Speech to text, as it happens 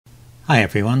Hi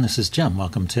everyone, this is Jim.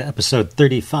 Welcome to episode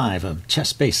 35 of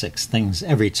Chess Basics, things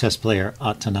every chess player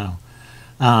ought to know.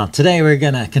 Today we're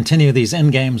going to continue these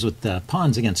endgames with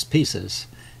pawns against pieces,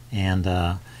 and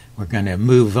we're going to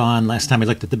move on. Last time we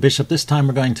looked at the bishop, this time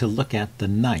we're going to look at the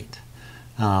knight.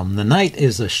 The knight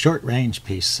is a short-range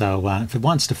piece, so if it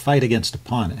wants to fight against a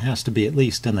pawn, it has to be at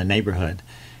least in the neighborhood,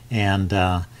 and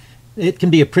it can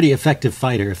be a pretty effective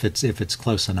fighter if it's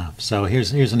close enough. So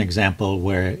here's an example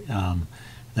where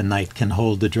the knight can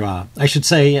hold the draw. I should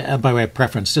say, by way of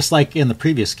preference, just like in the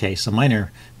previous case, a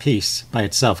minor piece by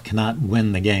itself cannot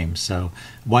win the game. So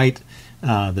white,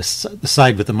 the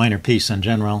side with the minor piece in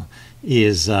general,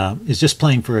 is just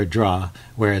playing for a draw,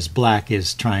 whereas black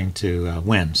is trying to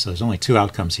win. So there's only two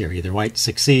outcomes here. Either white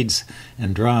succeeds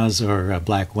and draws, or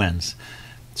black wins.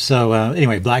 So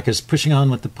anyway, black is pushing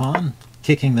on with the pawn,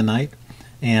 kicking the knight,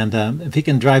 and if he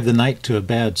can drive the knight to a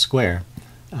bad square,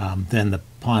 then the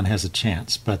pawn has a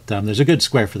chance. But there's a good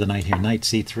square for the knight here, knight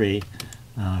c3,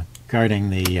 guarding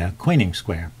the queening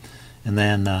square. And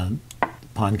then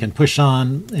pawn can push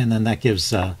on, and then that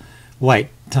gives white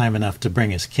time enough to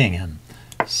bring his king in.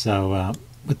 So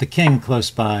with the king close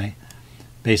by,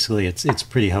 basically it's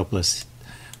pretty hopeless.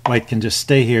 White can just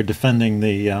stay here defending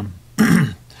the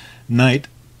knight,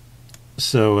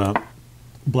 so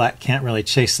black can't really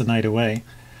chase the knight away.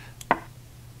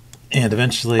 And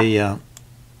eventually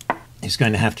he's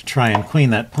going to have to try and queen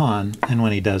that pawn, and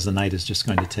when he does, the knight is just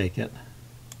going to take it.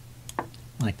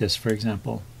 Like this, for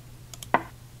example.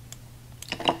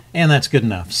 And that's good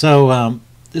enough. So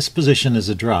this position is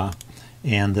a draw,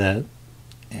 and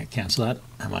cancel that.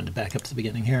 I wanted to back up to the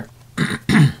beginning here.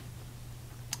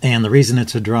 And the reason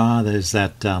it's a draw is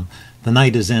that the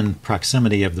knight is in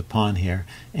proximity of the pawn here,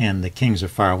 and the kings are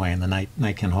far away, and the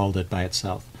knight can hold it by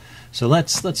itself. So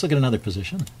let's look at another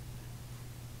position.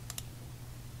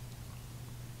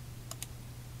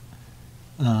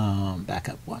 Back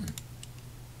up one.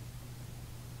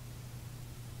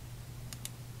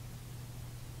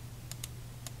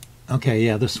 Okay,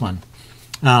 yeah, this one.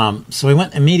 So we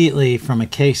went immediately from a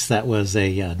case that was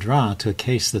a draw to a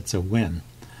case that's a win.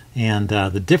 And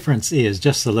the difference is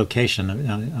just the location.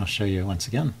 I'll show you once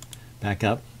again. Back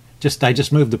up. I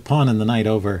just moved the pawn and the knight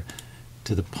over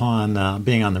to the pawn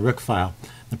being on the rook file.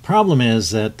 The problem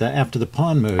is that after the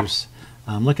pawn moves,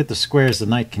 look at the squares the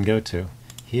knight can go to.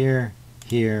 Here,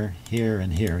 here, here,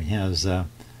 and here. He has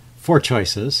four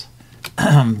choices,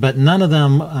 but none of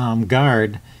them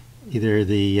guard either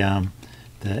the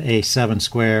A7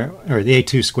 square, or the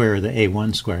A2 square, or the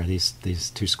A1 square, these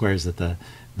two squares that the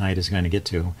knight is going to get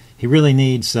to. He really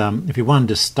needs, if he wanted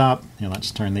to stop,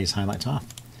 let's turn these highlights off.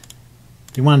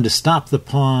 If he wanted to stop the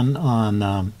pawn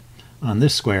on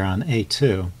this square, on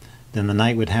A2, then the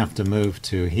knight would have to move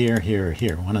to here, here, or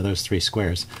here, one of those three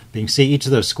squares. But you can see each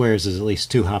of those squares is at least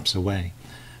 2 hops away.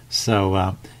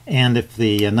 So, and if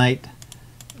the knight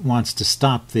wants to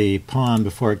stop the pawn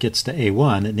before it gets to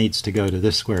A1, it needs to go to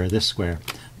this square or this square.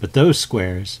 But those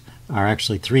squares are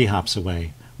actually 3 hops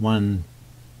away. One,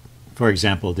 for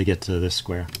example, to get to this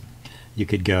square. You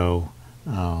could go,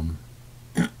 how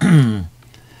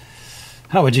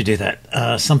would you do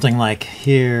that? Something like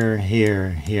here, here,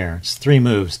 here. It's 3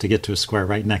 moves to get to a square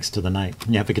right next to the knight.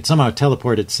 Yeah, if it could somehow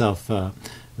teleport itself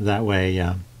that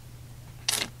way,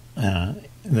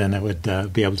 then it would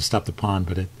be able to stop the pawn,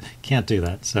 but it can't do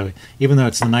that. So even though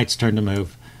it's the knight's turn to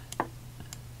move,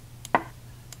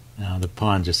 the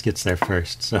pawn just gets there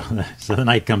first. So the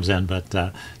knight comes in,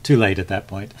 but too late at that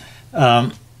point.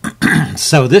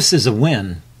 So this is a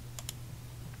win.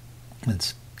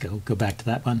 Let's go back to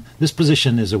that one. This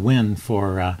position is a win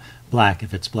for black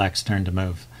if it's black's turn to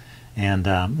move. And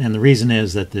the reason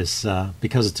is that this,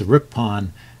 because it's a rook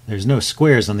pawn, there's no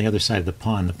squares on the other side of the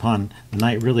pawn. The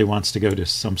knight really wants to go to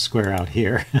some square out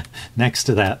here, next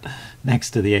to the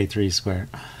A3 square,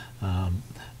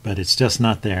 but it's just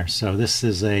not there. So this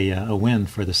is a win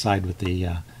for the side with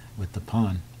the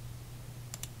pawn.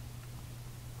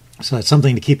 So that's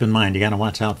something to keep in mind. You got to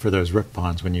watch out for those rook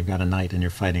pawns when you've got a knight and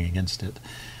you're fighting against it.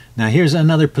 Now here's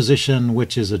another position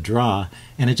which is a draw,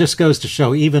 and it just goes to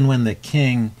show even when the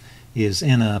king is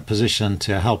in a position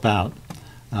to help out,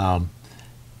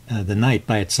 the knight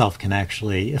by itself can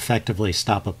actually effectively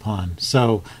stop a pawn.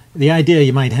 So the idea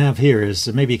you might have here is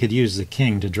that maybe you could use the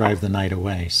king to drive the knight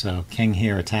away. So king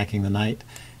here attacking the knight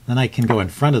can go in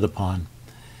front of the pawn.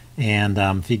 And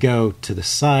if you go to the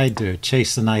side to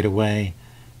chase the knight away,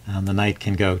 the knight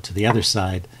can go to the other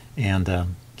side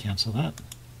and cancel that.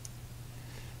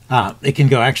 It can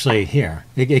go actually here.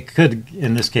 It could,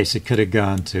 in this case, it could have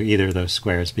gone to either of those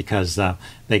squares because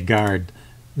they guard,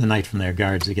 the knight from there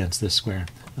guards against this square.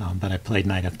 But I played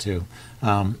knight f2.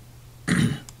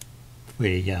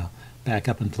 we back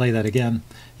up and play that again.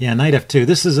 Yeah, knight f2.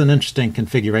 This is an interesting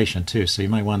configuration too, so you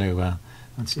might want to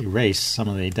let's erase some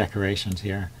of the decorations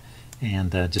here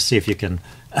and just see if you can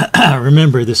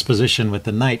remember this position with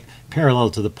the knight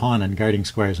parallel to the pawn and guarding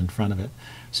squares in front of it.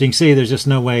 So you can see there's just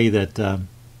no way that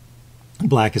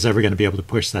black is ever going to be able to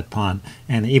push that pawn,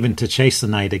 and even to chase the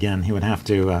knight again he would have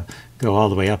to go all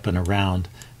the way up and around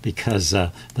because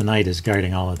the knight is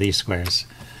guarding all of these squares.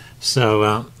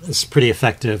 So it's pretty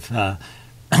effective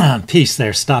piece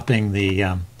there, stopping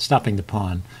the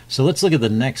pawn. So let's look at the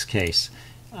next case.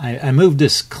 I moved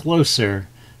this closer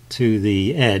to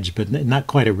the edge, but not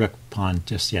quite a rook pawn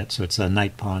just yet, so it's a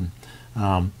knight pawn.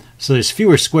 So there's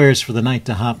fewer squares for the knight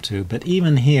to hop to, but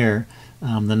even here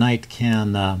the knight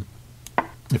can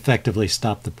effectively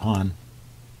stop the pawn.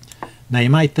 Now you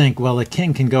might think, well, the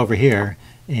king can go over here,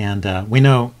 and we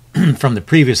know from the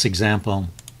previous example,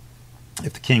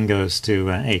 if the king goes to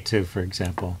a2, for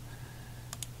example,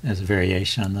 as a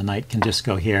variation, the knight can just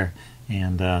go here,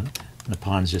 and the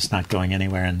pawn's just not going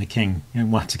anywhere, and the king,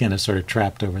 once again, is sort of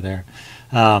trapped over there.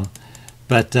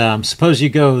 But suppose you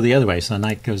go the other way, so the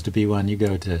knight goes to b1, you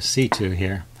go to c2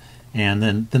 here, and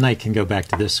then the knight can go back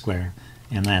to this square,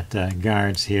 and that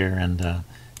guards here and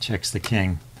checks the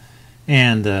king.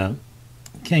 And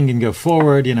king can go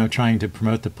forward, trying to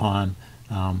promote the pawn.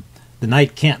 The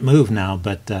knight can't move now,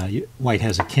 but white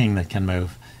has a king that can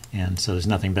move, and so there's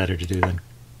nothing better to do than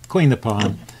queen the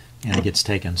pawn, and it gets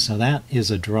taken. So that is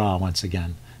a draw once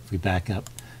again. If we back up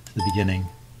to the beginning.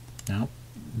 Now,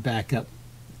 back up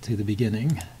to the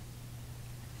beginning.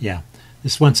 Yeah,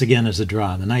 this once again is a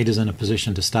draw. The knight is in a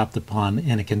position to stop the pawn,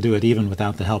 and it can do it even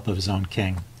without the help of his own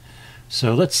king.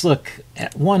 So let's look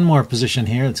at one more position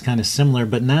here that's kind of similar,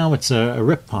 but now it's a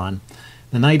rook pawn.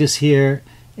 The knight is here,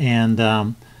 and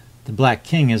the black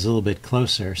king is a little bit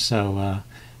closer. So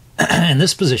in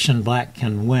this position, black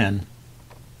can win.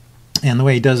 And the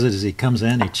way he does it is he comes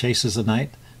in, he chases the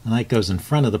knight goes in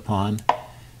front of the pawn,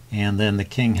 and then the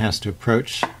king has to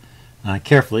approach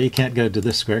carefully. He can't go to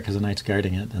this square because the knight's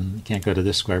guarding it, and he can't go to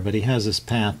this square, but he has this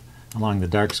path along the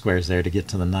dark squares there to get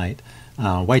to the knight.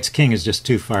 White's king is just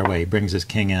too far away. He brings his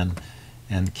king in,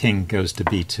 and king goes to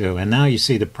b2. And now you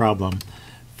see the problem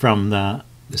from the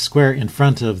square in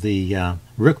front of the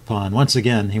rook pawn. Once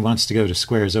again, he wants to go to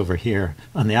squares over here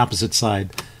on the opposite side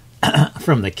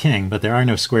from the king, but there are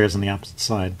no squares on the opposite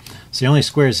side. So the only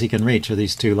squares he can reach are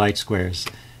these two light squares,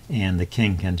 and the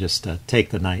king can just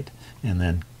take the knight and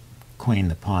then queen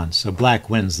the pawn. So black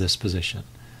wins this position.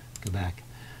 Go back.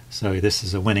 So this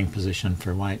is a winning position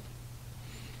for white.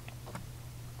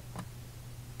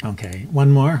 Okay, one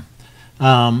more.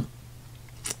 I'm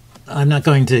not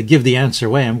going to give the answer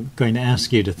away. I'm going to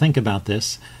ask you to think about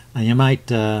this. You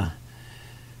might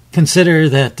consider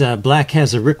that black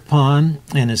has a rook pawn,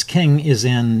 and his king is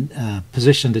in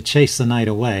position to chase the knight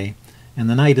away, and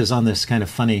the knight is on this kind of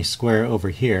funny square over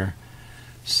here.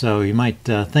 So you might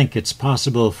think it's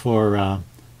possible for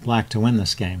black to win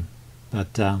this game.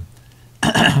 But,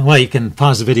 well, you can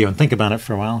pause the video and think about it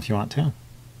for a while if you want to.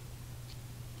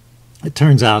 It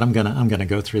turns out, I'm gonna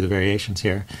go through the variations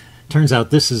here. Turns out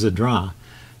this is a draw.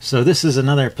 So this is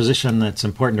another position that's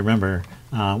important to remember.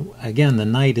 Again, the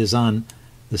knight is on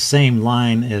the same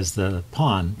line as the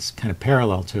pawn. It's kind of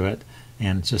parallel to it,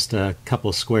 and just a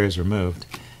couple squares removed.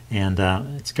 And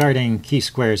it's guarding key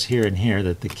squares here and here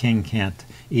that the king can't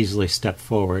easily step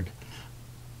forward.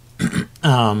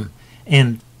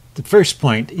 And the first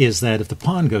point is that if the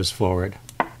pawn goes forward,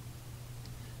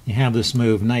 you have this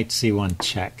move knight c1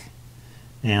 check.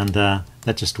 And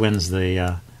that just wins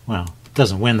the, well, it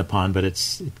doesn't win the pawn, but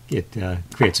it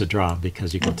creates a draw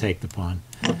because you can take the pawn.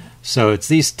 So it's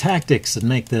these tactics that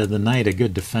make the knight a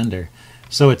good defender.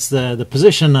 So it's the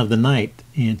position of the knight,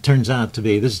 and it turns out to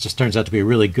be, this just turns out to be a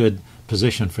really good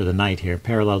position for the knight here,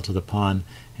 parallel to the pawn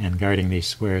and guarding these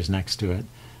squares next to it.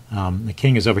 The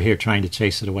king is over here trying to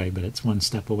chase it away, but it's one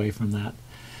step away from that.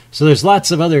 So there's lots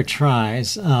of other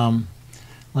tries.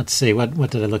 Let's see,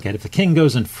 what did I look at? If the king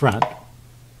goes in front,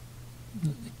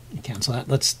 cancel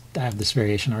that. I have this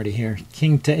variation already here.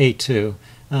 King to a2.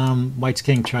 White's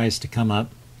king tries to come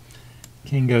up.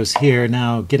 King goes here,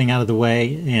 now getting out of the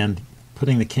way and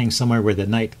putting the king somewhere where the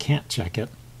knight can't check it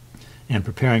and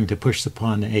preparing to push the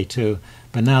pawn to a2.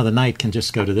 But now the knight can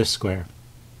just go to this square.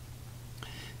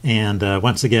 And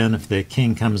once again, if the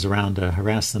king comes around to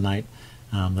harass the knight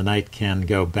can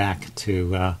go back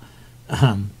to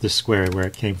this square where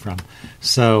it came from.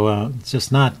 So it's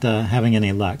just not having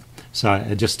any luck.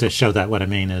 So just to show that, what I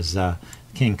mean is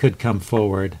king could come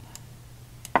forward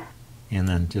and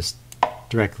then just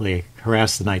directly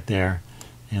harass the knight there,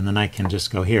 and the knight can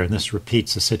just go here. And this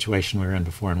repeats the situation we were in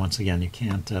before, and once again, you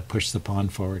can't push the pawn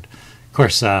forward. Of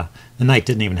course, the knight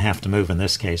didn't even have to move in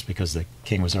this case because the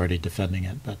king was already defending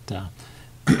it, but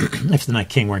if the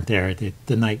knight-king weren't there,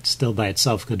 the knight still by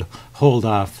itself could hold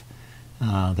off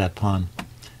that pawn.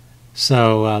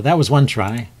 So that was one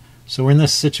try. So we're in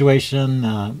this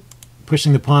situation.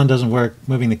 Pushing the pawn doesn't work.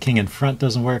 Moving the king in front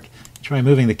doesn't work. Try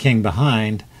moving the king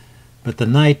behind. But the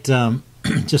knight,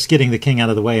 just getting the king out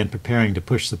of the way and preparing to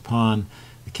push the pawn,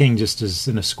 the king just is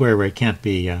in a square where it can't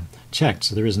be checked,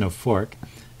 so there is no fork.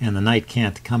 And the knight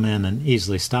can't come in and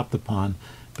easily stop the pawn.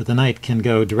 But the knight can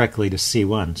go directly to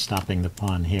c1, stopping the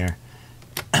pawn here.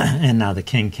 And now the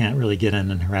king can't really get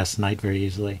in and harass the knight very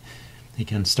easily. He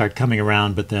can start coming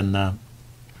around, but then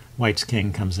white's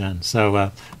king comes in.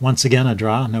 So once again, a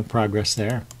draw, no progress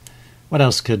there. What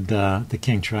else could the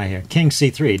king try here? King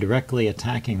c3, directly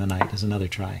attacking the knight is another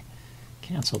try.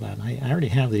 Cancel that. I already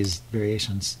have these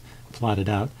variations plotted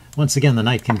out. Once again, the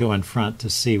knight can go in front to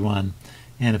c1.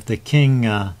 And if the king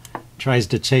tries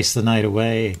to chase the knight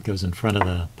away, it goes in front of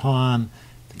the pawn.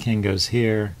 The king goes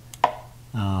here.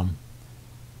 Then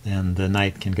the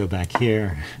knight can go back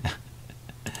here.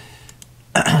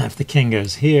 If the king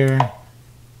goes here,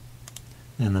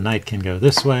 then the knight can go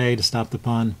this way to stop the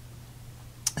pawn.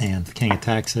 And if the king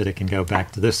attacks it, it can go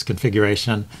back to this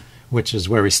configuration, which is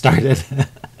where we started.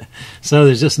 So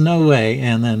there's just no way.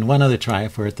 And then one other try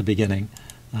for at the beginning.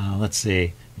 Let's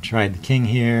see. We tried the king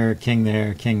here, king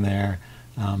there, king there.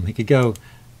 He could go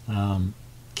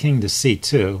king to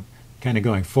c2, kind of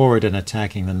going forward and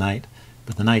attacking the knight.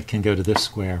 But the knight can go to this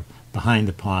square behind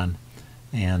the pawn.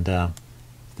 And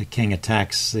the king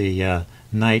attacks the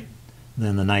knight.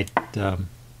 Then the knight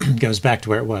goes back to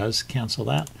where it was. Cancel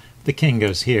that. If the king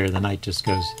goes here, the knight just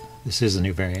goes, this is a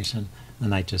new variation, the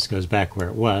knight just goes back where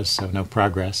it was, so no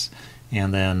progress.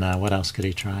 And then what else could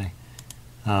he try?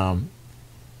 Knight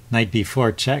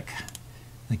b4 check.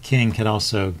 The king could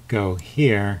also go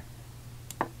here.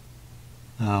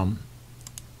 But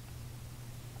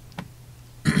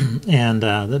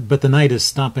the knight is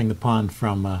stopping the pawn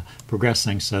from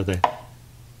progressing, so the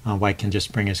white can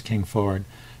just bring his king forward.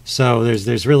 So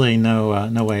there's really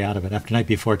no way out of it. After knight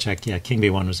b4 check, yeah, king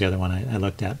b1 was the other one I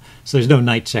looked at. So there's no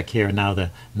knight check here, and now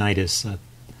the knight is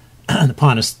the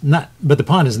pawn is not, but the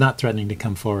pawn is not threatening to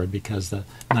come forward because the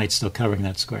knight's still covering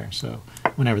that square. So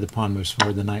whenever the pawn moves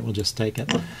forward, the knight will just take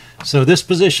it. So this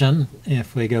position,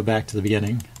 if we go back to the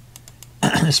beginning,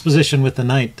 this position with the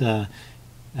knight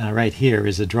right here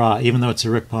is a draw, even though it's a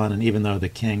rook pawn and even though the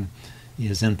king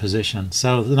is in position.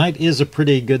 So the knight is a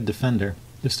pretty good defender.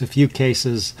 Just a few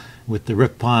cases with the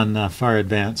rook pawn far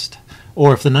advanced,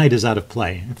 or if the knight is out of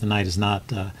play. If the knight is not,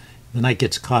 the knight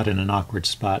gets caught in an awkward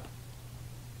spot,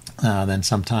 then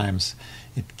sometimes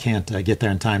it can't get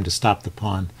there in time to stop the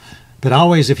pawn. But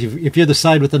always, if you're the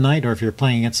side with the knight, or if you're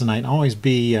playing against the knight, always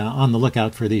be on the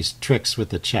lookout for these tricks with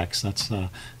the checks. That's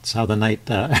how the knight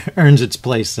earns its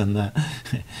place and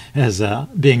as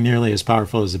being nearly as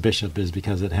powerful as the bishop is,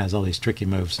 because it has all these tricky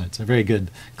moves. It's a very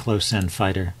good close-end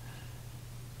fighter.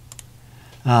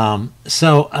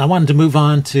 So I wanted to move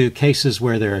on to cases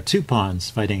where there are two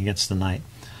pawns fighting against the knight.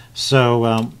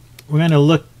 So we're going to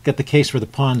look at the case where the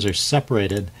pawns are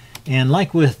separated. And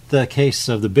like with the case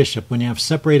of the bishop, when you have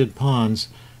separated pawns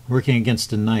working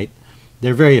against a knight,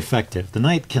 they're very effective. The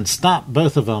knight can stop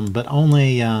both of them, but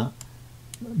only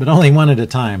one at a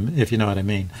time, if you know what I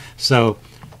mean. So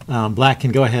black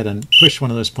can go ahead and push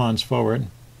one of those pawns forward.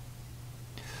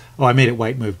 Oh, I made it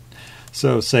white move.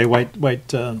 So say white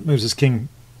moves his king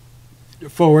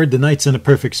forward. The knight's in a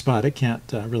perfect spot. It can't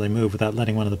really move without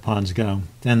letting one of the pawns go.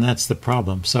 And that's the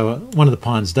problem. So one of the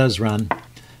pawns does run,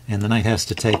 and the knight has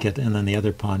to take it, and then the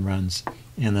other pawn runs.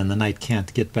 And then the knight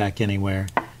can't get back anywhere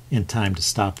in time to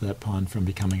stop that pawn from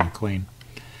becoming a queen.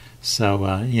 So,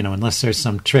 unless there's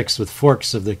some tricks with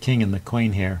forks of the king and the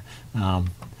queen here,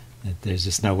 there's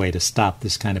just no way to stop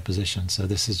this kind of position. So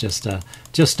this is just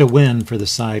a win for the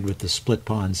side with the split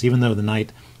pawns, even though the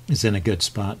knight is in a good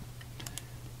spot.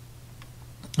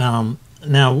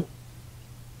 Now,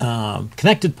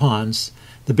 connected pawns,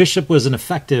 the bishop was an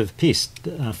effective piece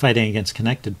fighting against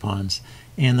connected pawns,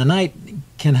 and the knight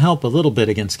can help a little bit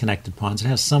against connected pawns. It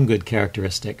has some good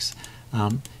characteristics.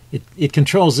 It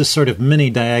controls this sort of mini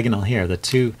diagonal here, the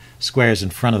two squares in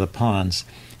front of the pawns,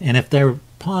 and if their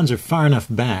pawns are far enough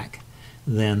back,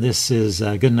 then this is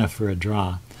good enough for a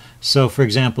draw. So, for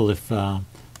example, if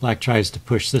black tries to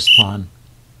push this pawn,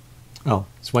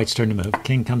 it's white's turn to move.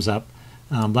 King comes up.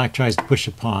 Black tries to push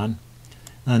a pawn.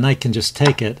 The knight can just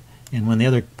take it, and when the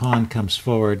other pawn comes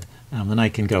forward, the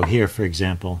knight can go here, for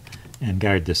example, and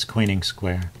guard this queening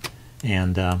square.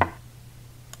 And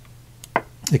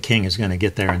the king is going to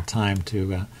get there in time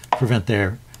to prevent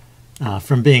their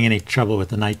from being any trouble with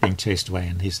the knight being chased away,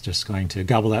 and he's just going to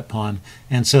gobble that pawn,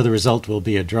 and so the result will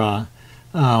be a draw.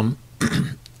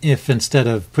 If instead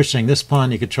of pushing this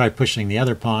pawn, you could try pushing the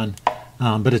other pawn,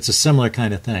 but it's a similar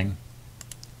kind of thing.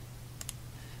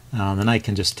 The knight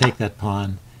can just take that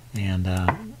pawn, and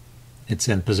it's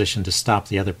in position to stop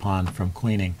the other pawn from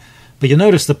queening. But you'll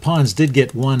notice the pawns did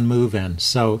get one move in,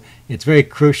 so it's very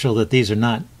crucial that these are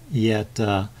not yet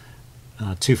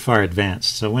too far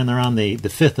advanced. So when they're on the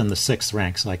 5th and the 6th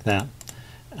ranks like that,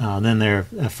 then they're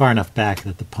far enough back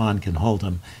that the pawn can hold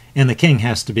them. And the king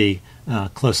has to be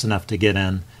close enough to get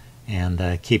in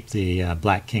and keep the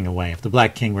black king away. If the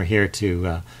black king were here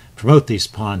to promote these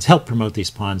pawns, help promote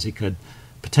these pawns, he could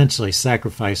potentially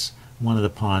sacrifice one of the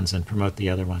pawns and promote the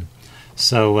other one.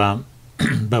 So,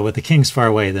 but with the kings far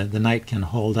away, the knight can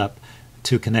hold up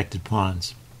two connected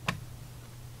pawns.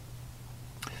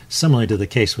 Similar to the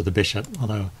case with the bishop,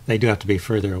 although they do have to be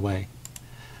further away.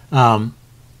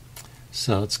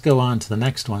 So let's go on to the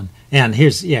next one. And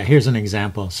here's an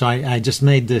example. So I just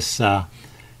made this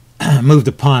move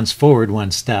the pawns forward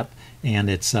one step, and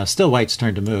it's still white's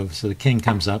turn to move. So the king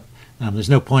comes up. There's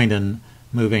no point in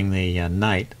moving the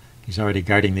knight. He's already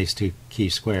guarding these two key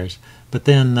squares. But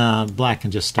then black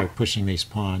can just start pushing these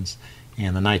pawns,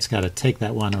 and the knight's got to take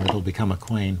that one or it'll become a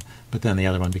queen, but then the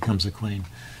other one becomes a queen.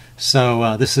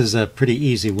 So this is a pretty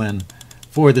easy win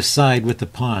for the side with the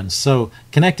pawns. So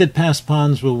connected passed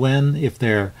pawns will win if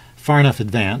they're far enough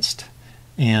advanced,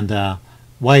 and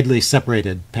widely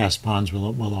separated passed pawns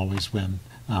will always win,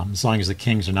 as long as the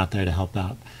kings are not there to help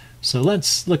out. So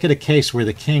let's look at a case where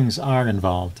the kings are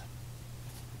involved.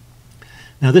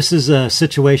 Now this is a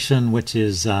situation which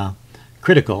is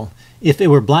critical. If it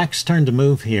were black's turn to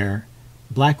move here,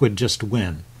 black would just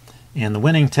win. And the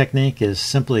winning technique is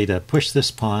simply to push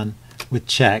this pawn with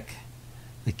check.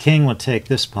 The king will take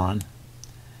this pawn,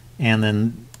 and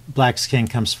then black's king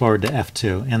comes forward to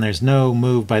f2, and there's no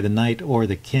move by the knight or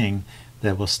the king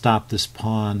that will stop this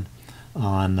pawn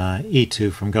on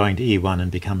e2 from going to e1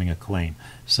 and becoming a queen.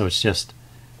 So it's just,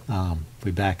 if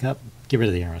we back up, get rid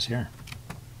of the arrows here.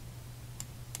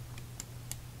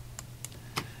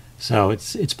 So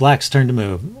it's black's turn to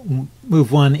move.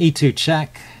 Move 1, e2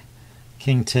 check,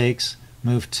 king takes.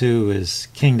 Move 2 is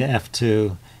king to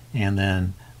f2, and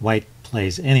then white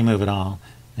plays any move at all.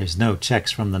 There's no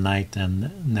checks from the knight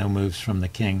and no moves from the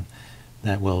king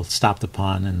that will stop the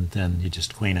pawn, and then you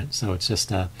just queen it. So it's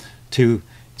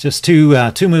just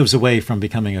two moves away from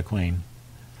becoming a queen,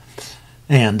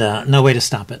 and no way to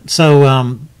stop it.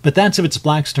 So, but that's if it's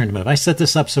black's turn to move. I set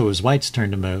this up so it was white's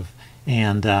turn to move,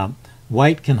 and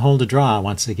white can hold a draw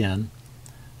once again.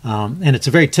 And it's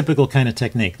a very typical kind of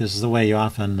technique. This is the way you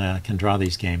often can draw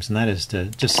these games, and that is to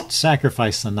just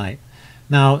sacrifice the knight.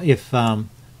 Now, if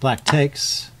black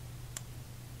takes,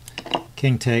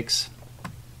 king takes,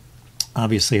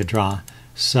 obviously a draw.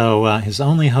 So his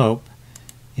only hope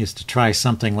is to try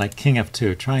something like king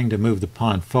f2, trying to move the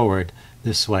pawn forward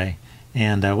this way.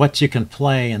 And what you can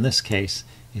play in this case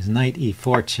is knight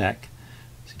e4 check.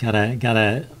 So you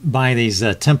gotta buy these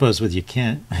tempos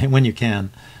when you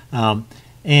can.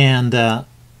 And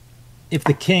if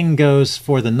the king goes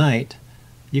for the knight,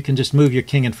 you can just move your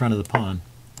king in front of the pawn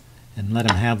and let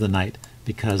him have the knight,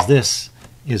 because this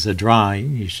is a draw.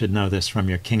 You should know this from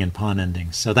your king and pawn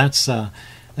endings. So that's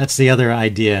the other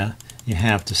idea you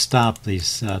have to stop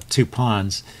these two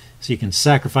pawns. So you can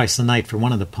sacrifice the knight for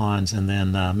one of the pawns, and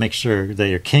then make sure that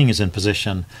your king is in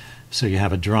position, so you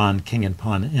have a drawn king and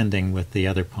pawn ending with the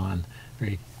other pawn.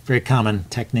 Very, very common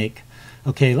technique.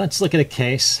 Okay, let's look at a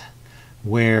case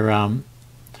where,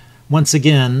 once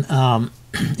again,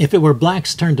 if it were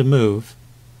black's turn to move,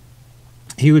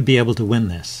 he would be able to win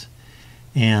this.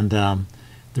 And the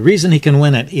reason he can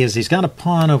win it is he's got a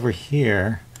pawn over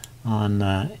here on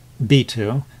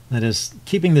b2 that is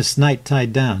keeping this knight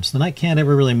tied down. So the knight can't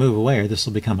ever really move away, or this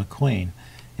will become a queen.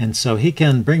 And so he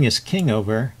can bring his king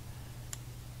over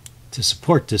to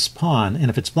support this pawn. And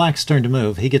if it's black's turn to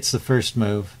move, he gets the first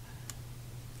move,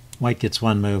 white gets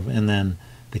one move, and then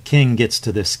the king gets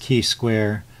to this key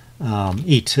square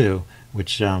e2,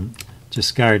 which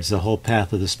just guards the whole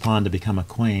path of this pawn to become a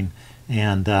queen.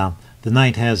 And the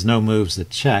knight has no moves that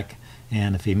check,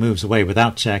 and if he moves away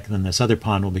without check, then this other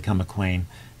pawn will become a queen,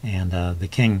 and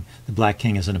the black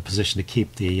king is in a position to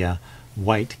keep the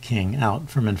white king out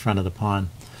from in front of the pawn.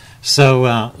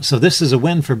 So this is a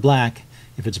win for black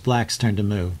if it's black's turn to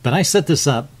move. But I set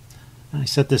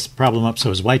this problem up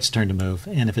so it's white's turn to move,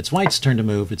 and if it's white's turn to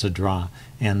move, it's a draw.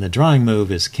 And the drawing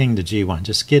move is king to g1,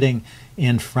 just getting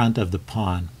in front of the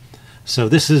pawn. So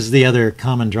this is the other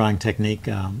common drawing technique.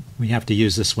 We have to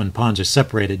use this when pawns are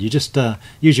separated. You just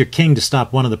use your king to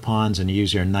stop one of the pawns, and you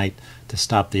use your knight to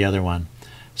stop the other one.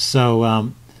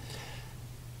 So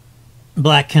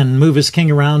black can move his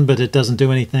king around, but it doesn't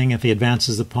do anything. If he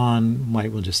advances the pawn,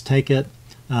 white will just take it.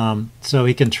 So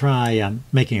he can try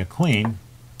making a queen.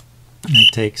 Knight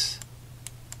takes,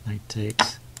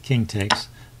 king takes,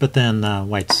 but then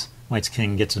white's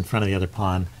king gets in front of the other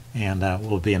pawn and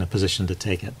will be in a position to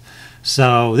take it.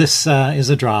 So this is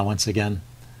a draw once again.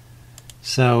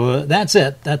 So that's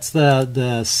it. That's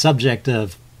the subject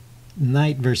of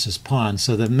knight versus pawn.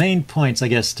 So the main points, I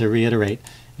guess, to reiterate: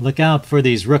 look out for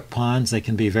these rook pawns. They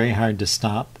can be very hard to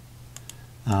stop.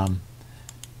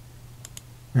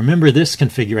 Remember this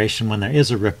configuration when there is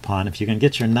a rook pawn. If you can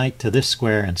get your knight to this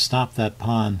square and stop that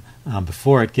pawn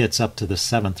before it gets up to the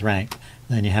 7th rank,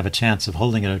 then you have a chance of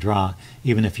holding it a draw,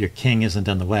 even if your king isn't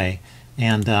in the way.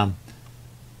 And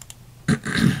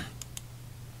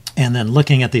and then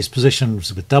looking at these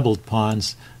positions with doubled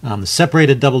pawns, the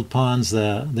separated doubled pawns,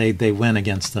 they win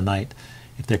against the knight.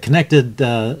 If they're connected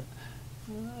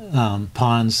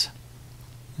pawns,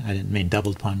 I didn't mean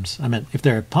doubled pawns. I meant if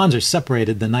their pawns are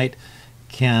separated, the knight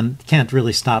can't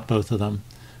really stop both of them.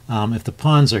 If the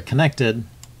pawns are connected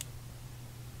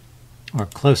or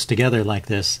close together like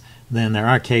this, then there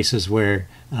are cases where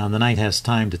the knight has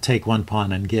time to take one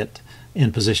pawn and get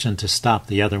in position to stop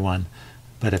the other one.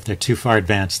 But if they're too far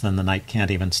advanced, then the knight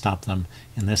can't even stop them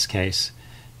in this case.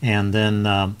 And then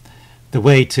the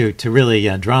way to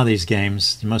really draw these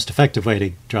games, the most effective way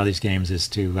to draw these games is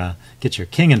to get your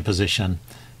king in position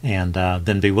and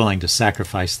then be willing to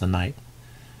sacrifice the knight.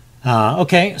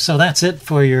 Okay, so that's it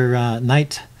for your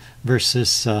knight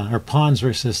versus or pawns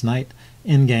versus knight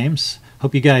in games.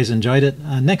 Hope you guys enjoyed it.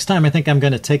 Next time, I think I'm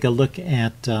going to take a look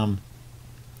at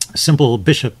simple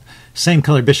bishop, same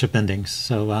color bishop endings.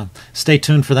 So stay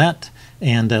tuned for that,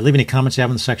 and leave any comments you have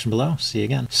in the section below. See you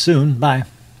again soon. Bye.